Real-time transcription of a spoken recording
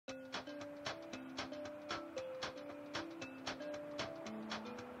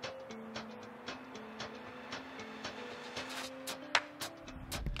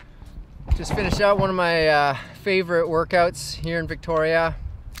Just finished out one of my favorite workouts here in Victoria.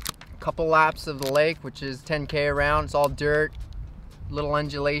 A couple laps of the lake, which is 10K around. It's all dirt, little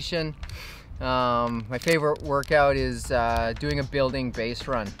undulation. My favorite workout is doing a building base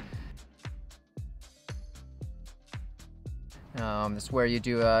run. This is where you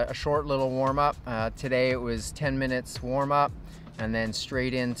do a short little warm-up. Today it was 10 minutes warm-up and then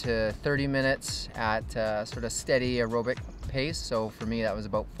straight into 30 minutes at sort of steady aerobic pace. So for me that was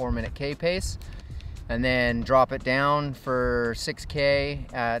about 4-minute K pace. And then drop it down for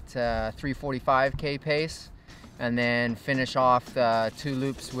 6K at 3:45 K pace. And then finish off the 2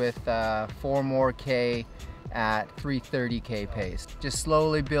 loops with 4 more K at 3:30 K pace. Just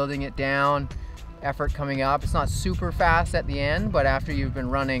slowly building it down. Effort coming up. It's not super fast at the end, but after you've been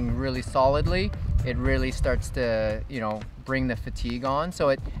running really solidly, it really starts to, bring the fatigue on. So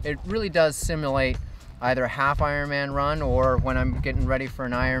it really does simulate either a half Ironman run, or when I'm getting ready for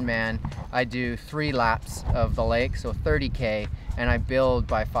an Ironman, I do 3 laps of the lake, so 30K, and I build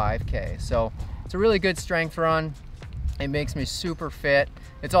by 5K. So it's a really good strength run. It makes me super fit.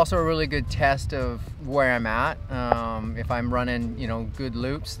 It's also a really good test of where I'm at. If I'm running, good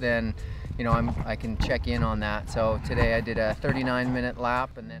loops, then I can check in on that. So today I did a 39-minute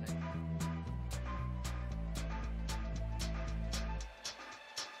lap, and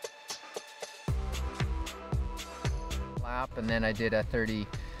then I did a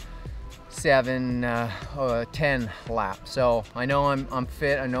 10 lap. So I know I'm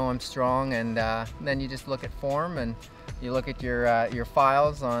fit, I know I'm strong, and then you just look at form and you look at your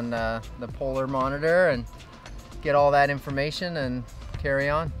files on the polar monitor and get all that information and carry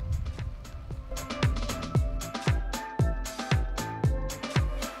on.